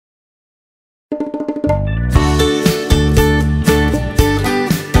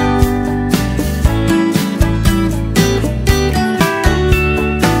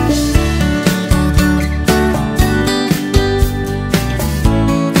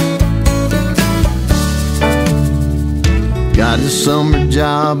a summer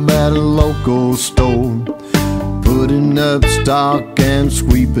job at a local store, putting up stock and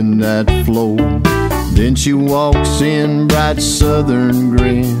sweeping that floor. Then she walks in, bright southern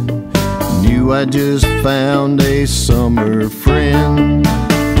grin. Knew I just found a summer friend.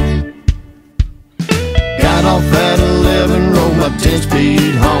 Got off at 11, rode my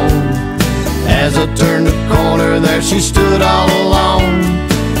 10-speed home. As I turned the corner, there she stood all alone.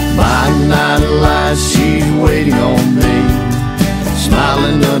 By night lights, she's waiting on me,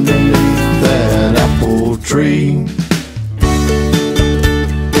 smiling underneath that apple tree.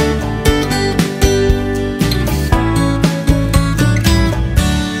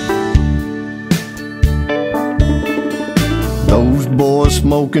 Those boys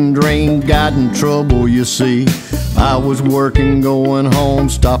smoking drain got in trouble, you see. I was working, going home,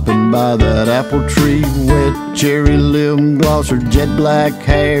 stopping by that apple tree. Wet cherry lip gloss, her jet black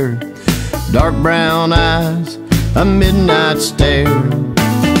hair, dark brown eyes, a midnight stare.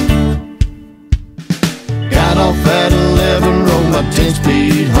 Got off at 11, rode my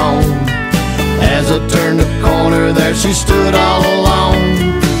 10-speed home. As I turned the corner, there she stood all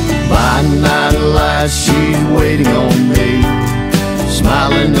alone. By night lights, she's waiting on me,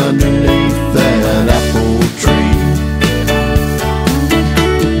 smiling underneath that apple tree.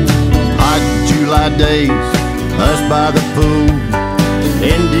 Hot July days, us by the pool,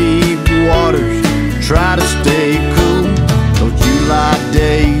 in deep waters, try to stay cool. Those July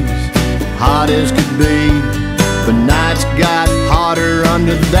days, hot as could be, but nights got hotter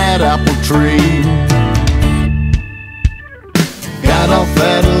under that apple tree. Got off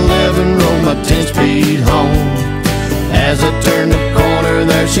at 11, rode my 10-speed home. As I turned the corner,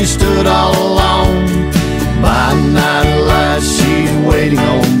 there she stood all alone. By night lights, she's waiting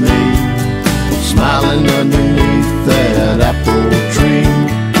on me, smiling underneath that apple tree.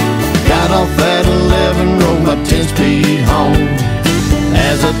 Got off at 11, rode my 10-speed home.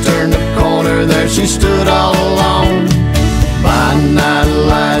 As I turned the corner, there she stood all alone. By night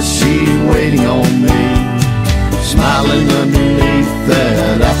lights, she's waiting on me, smiling underneath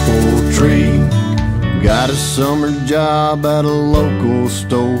that apple tree. Got a summer job at a local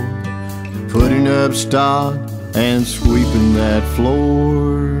store, putting up stock and sweeping that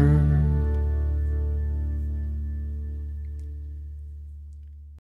floor.